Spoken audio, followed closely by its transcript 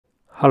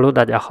Hello，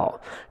 大家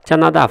好。加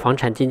拿大房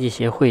产经纪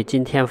协会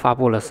今天发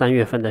布了3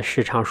月份的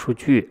市场数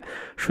据。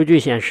数据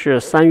显示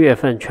，3月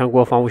份全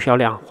国房屋销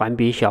量环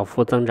比小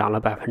幅增长了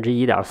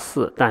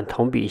 1.4%， 但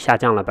同比下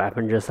降了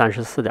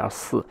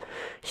 34.4%。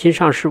新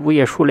上市物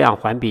业数量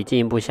环比进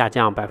一步下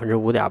降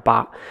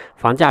 5.8%，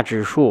 房价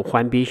指数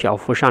环比小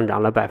幅上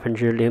涨了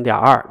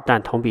 0.2%，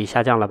 但同比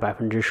下降了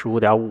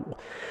 15.5%。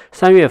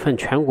3月份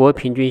全国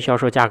平均销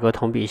售价格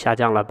同比下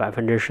降了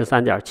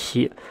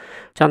 13.7%。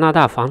加拿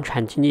大房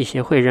产经纪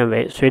协会认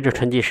为，随着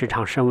春季市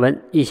场升温，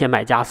一些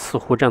买家似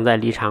乎正在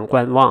离场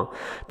观望，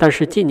但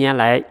是近年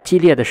来激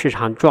烈的市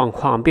场状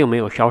况并没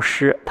有消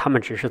失，他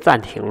们只是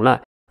暂停了。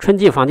春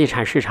季房地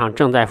产市场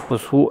正在复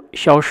苏，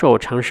销售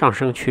呈上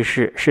升趋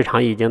势，市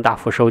场已经大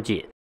幅收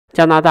紧。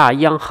加拿大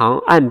央行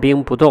按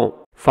兵不动，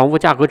房屋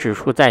价格指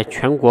数在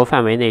全国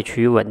范围内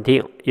趋于稳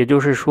定，也就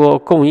是说，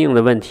供应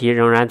的问题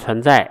仍然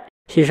存在。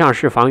新上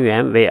市房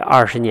源为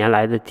20年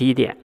来的低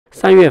点。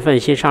3月份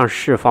新上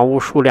市房屋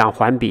数量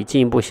环比进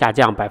一步下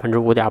降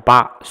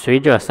 5.8%， 随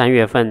着3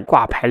月份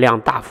挂牌量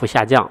大幅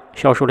下降，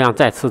销售量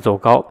再次走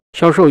高，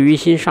销售于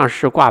新上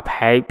市挂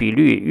牌比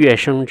率跃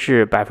升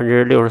至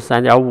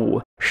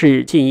 63.5%，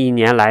 是近1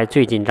年来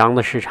最紧张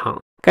的市场。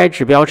该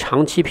指标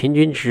长期平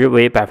均值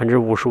为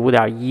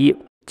 55.1%。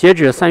截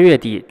止3月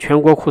底，全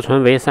国库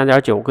存为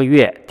 3.9 个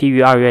月，低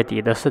于2月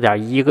底的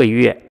 4.1 个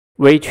月，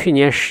为去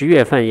年10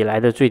月份以来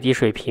的最低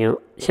水平。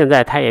现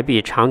在它也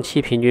比长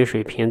期平均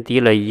水平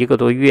低了1个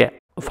多月。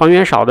房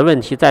源少的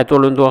问题在多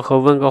伦多和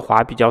温哥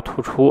华比较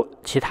突出，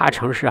其他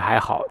城市还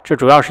好。这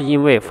主要是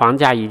因为房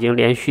价已经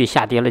连续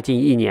下跌了近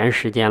1年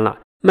时间了，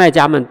卖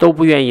家们都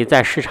不愿意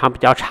在市场比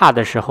较差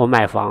的时候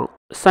卖房。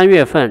3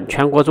月份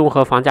全国综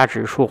合房价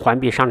指数环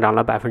比上涨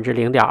了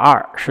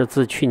 0.2%， 是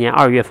自去年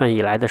2月份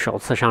以来的首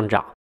次上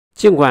涨。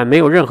尽管没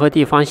有任何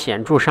地方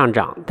显著上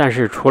涨，但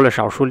是除了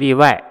少数例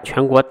外，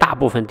全国大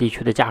部分地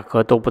区的价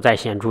格都不再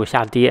显著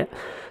下跌。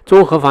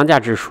综合房价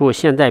指数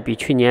现在比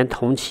去年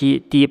同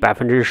期低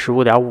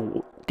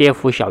 15.5%， 跌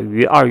幅小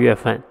于2月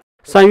份。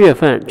3月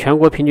份全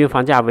国平均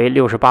房价为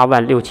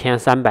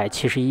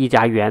686371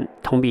加元，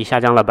同比下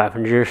降了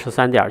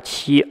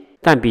 13.7%，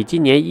 但比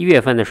今年1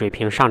月份的水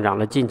平上涨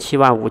了近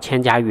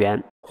75000加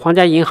元。皇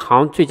家银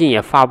行最近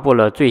也发布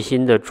了最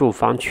新的住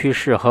房趋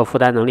势和负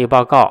担能力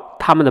报告。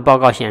他们的报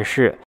告显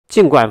示，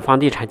尽管房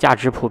地产价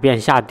值普遍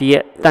下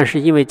跌，但是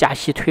因为加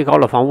息推高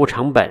了房屋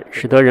成本，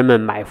使得人们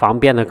买房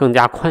变得更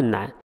加困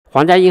难。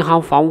皇家银行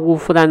房屋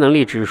负担能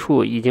力指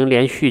数已经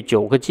连续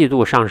9个季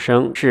度上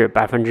升至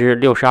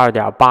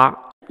 62.8%，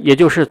 也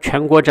就是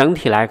全国整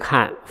体来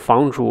看，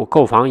房主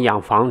购房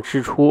养房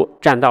支出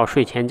占到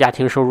税前家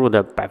庭收入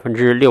的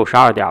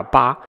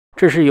 62.8%，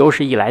 这是有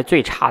史以来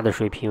最差的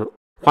水平。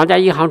皇家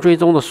银行追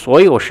踪的所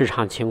有市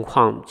场情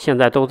况现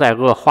在都在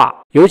恶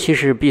化，尤其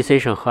是 BC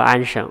省和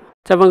安省。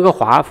在温哥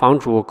华，房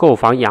主购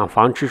房养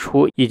房支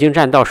出已经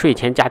占到税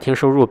前家庭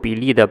收入比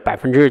例的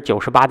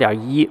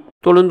 98.1%，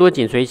 多伦多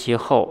紧随其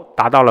后，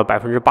达到了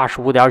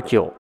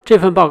 85.9%。这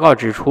份报告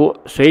指出，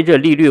随着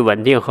利率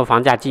稳定和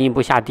房价进一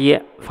步下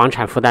跌，房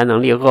产负担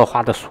能力恶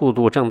化的速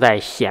度正在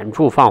显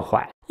著放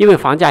缓，因为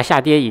房价下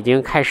跌已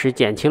经开始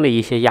减轻了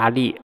一些压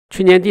力。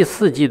去年第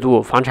4季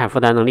度房产负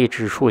担能力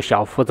指数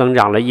小幅增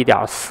长了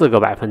 1.4个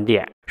百分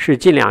点，是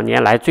近2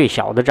年来最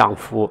小的涨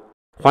幅。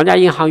皇家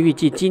银行预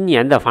计今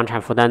年的房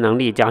产负担能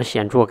力将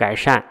显著改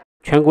善，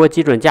全国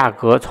基准价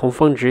格从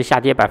峰值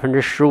下跌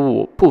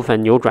 15%， 部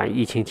分扭转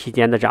疫情期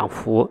间的涨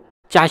幅。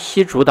加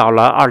息主导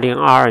了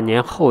2022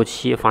年后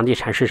期房地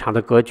产市场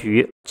的格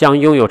局，将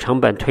拥有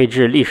成本推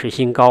至历史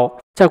新高。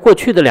在过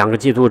去的2个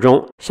季度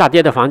中，下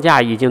跌的房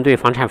价已经对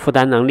房产负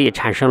担能力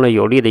产生了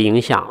有利的影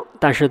响，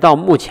但是到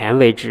目前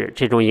为止，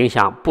这种影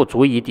响不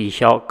足以抵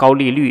消高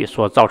利率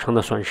所造成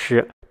的损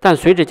失。但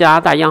随着加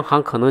拿大央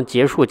行可能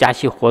结束加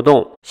息活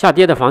动，下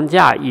跌的房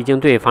价已经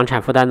对房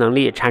产负担能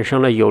力产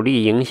生了有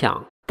利影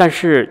响。但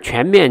是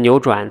全面扭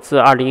转自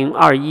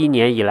2021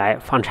年以来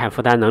房产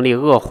负担能力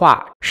恶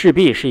化，势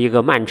必是一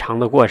个漫长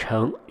的过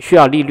程，需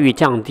要利率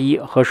降低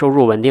和收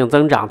入稳定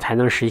增长才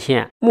能实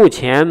现。目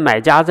前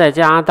买家在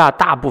加拿大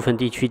大部分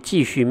地区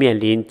继续面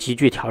临极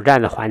具挑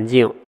战的环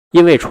境，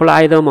因为除了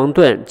埃德蒙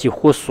顿，几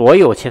乎所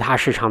有其他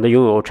市场的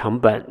拥有成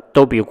本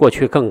都比过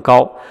去更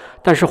高。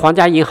但是皇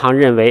家银行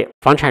认为，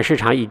房产市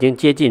场已经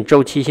接近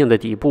周期性的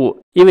底部，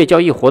因为交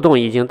易活动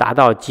已经达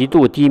到极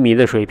度低迷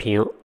的水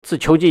平。自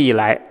秋季以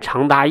来，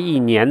长达1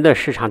年的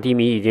市场低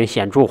迷已经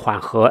显著缓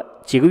和，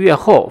几个月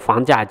后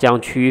房价将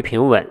趋于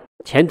平稳，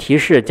前提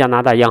是加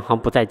拿大央行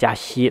不再加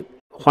息。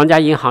皇家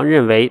银行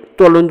认为，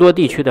多伦多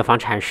地区的房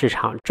产市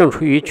场正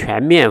处于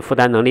全面负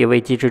担能力危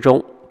机之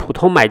中，普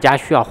通买家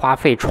需要花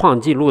费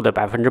创纪录的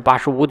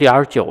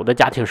 85.9% 的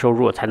家庭收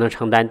入才能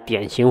承担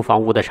典型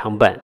房屋的成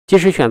本，即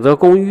使选择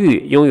公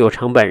寓，拥有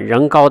成本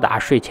仍高达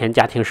税前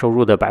家庭收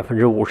入的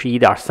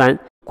 51.3%。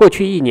过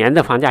去1年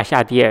的房价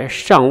下跌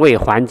尚未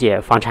缓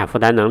解房产负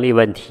担能力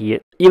问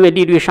题，因为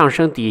利率上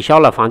升抵消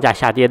了房价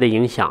下跌的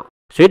影响。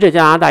随着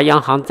加拿大央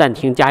行暂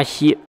停加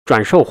息，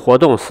转售活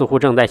动似乎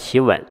正在企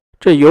稳，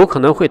这有可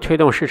能会推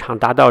动市场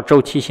达到周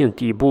期性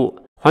底部。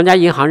皇家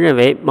银行认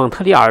为，蒙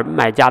特利尔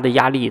买家的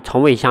压力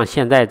从未像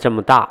现在这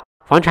么大，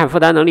房产负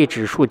担能力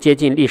指数接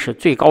近历史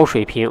最高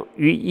水平，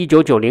与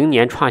1990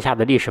年创下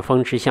的历史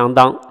峰值相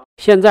当。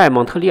现在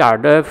蒙特利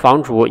尔的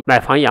房主买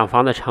房养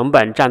房的成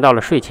本占到了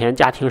税前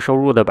家庭收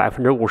入的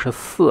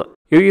54%。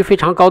由于非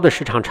常高的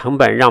市场成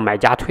本让买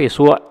家退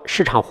缩，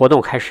市场活动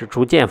开始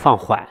逐渐放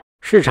缓，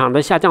市场的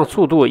下降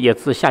速度也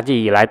自夏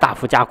季以来大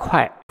幅加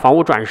快。房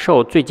屋转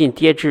售最近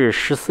跌至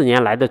14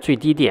年来的最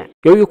低点。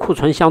由于库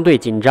存相对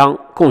紧张，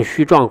供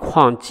需状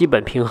况基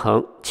本平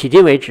衡，迄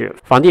今为止，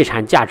房地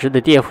产价值的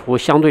跌幅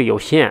相对有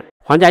限。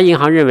皇家银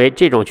行认为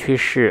这种趋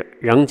势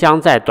仍将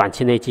在短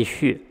期内继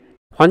续。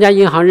皇家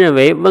银行认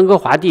为，温哥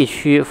华地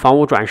区房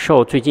屋转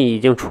售最近已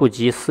经触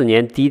及4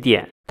年低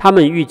点，他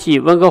们预计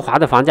温哥华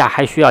的房价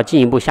还需要进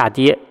一步下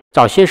跌，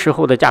早些时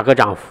候的价格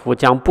涨幅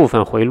将部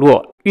分回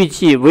落，预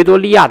计维多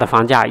利亚的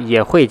房价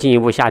也会进一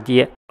步下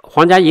跌。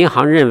皇家银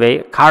行认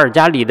为，卡尔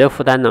加里的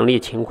负担能力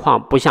情况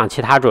不像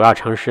其他主要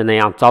城市那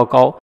样糟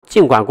糕，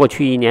尽管过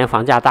去1年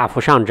房价大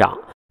幅上涨，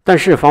但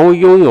是房屋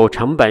拥有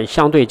成本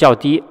相对较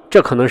低，这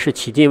可能是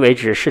迄今为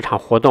止市场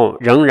活动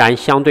仍然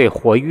相对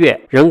活跃，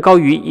仍高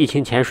于疫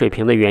情前水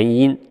平的原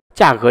因。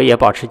价格也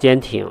保持坚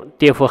挺，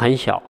跌幅很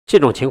小，这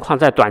种情况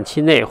在短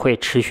期内会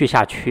持续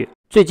下去。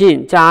最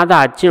近，加拿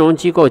大金融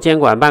机构监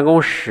管办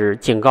公室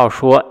警告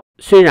说，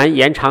虽然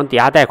延长抵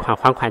押贷款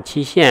还款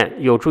期限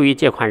有助于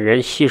借款人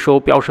吸收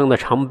飙升的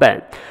成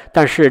本，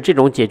但是这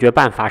种解决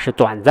办法是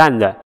短暂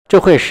的，这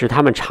会使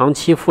他们长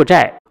期负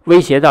债，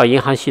威胁到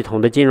银行系统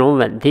的金融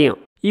稳定。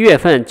1月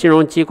份，金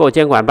融机构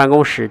监管办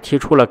公室提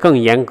出了更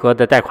严格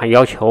的贷款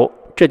要求，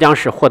这将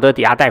使获得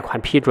抵押贷款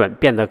批准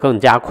变得更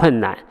加困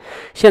难。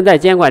现在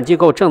监管机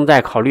构正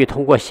在考虑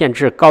通过限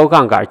制高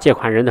杠杆借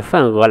款人的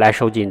份额来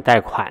收紧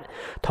贷款，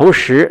同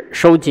时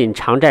收紧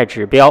偿债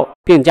指标，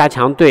并加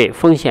强对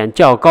风险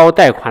较高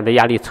贷款的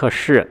压力测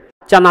试。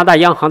加拿大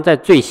央行在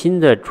最新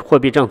的货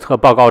币政策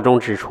报告中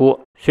指出，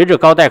随着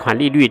高贷款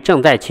利率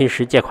正在侵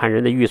蚀借款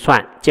人的预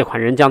算，借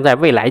款人将在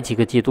未来几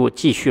个季度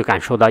继续感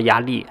受到压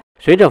力。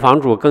随着房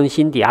主更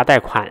新抵押贷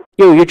款，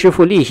用于支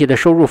付利息的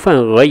收入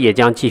份额也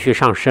将继续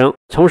上升。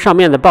从上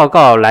面的报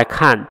告来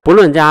看，不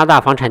论加拿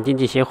大房产经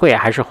纪协会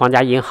还是皇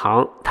家银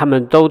行，他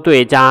们都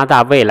对加拿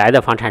大未来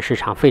的房产市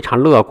场非常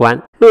乐观。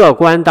乐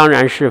观当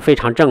然是非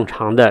常正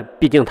常的，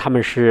毕竟他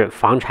们是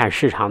房产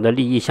市场的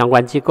利益相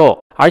关机构。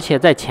而且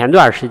在前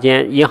段时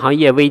间，银行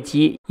业危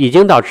机已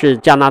经导致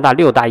加拿大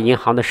6大银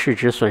行的市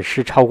值损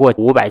失超过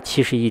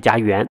570亿加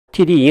元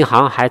，TD 银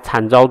行还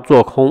惨遭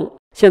做空。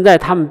现在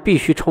他们必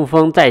须冲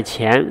锋在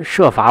前，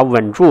设法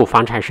稳住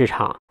房产市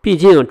场，毕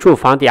竟住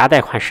房抵押贷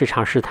款市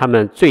场是他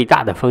们最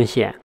大的风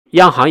险。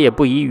央行也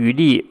不遗余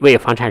力为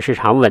房产市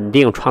场稳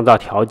定创造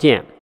条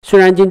件。虽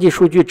然经济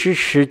数据支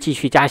持继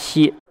续加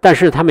息，但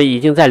是他们已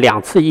经在2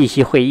次议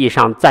息会议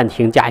上暂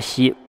停加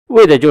息，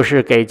为的就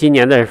是给今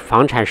年的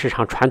房产市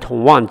场传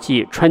统旺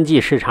季春季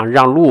市场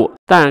让路，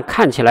但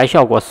看起来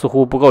效果似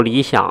乎不够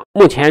理想。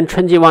目前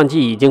春季旺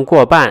季已经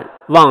过半，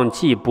旺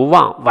季不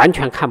旺，完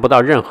全看不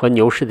到任何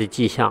牛市的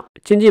迹象。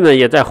经纪们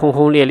也在轰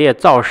轰烈烈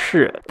造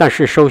势，但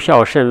是收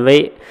效甚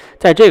微。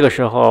在这个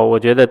时候，我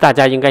觉得大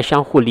家应该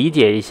相互理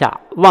解一下，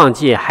旺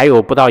季还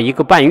有不到1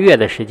个半月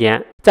的时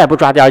间，再不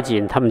抓点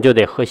紧，他们就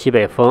得喝西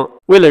北风。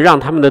为了让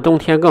他们的冬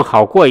天更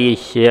好过一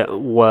些，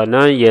我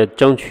呢也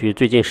争取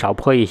最近少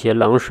泼一些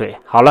冷水。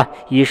好了，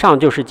以上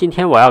就是今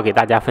天我要给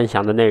大家分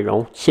享的内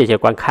容，谢谢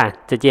观看，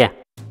再见。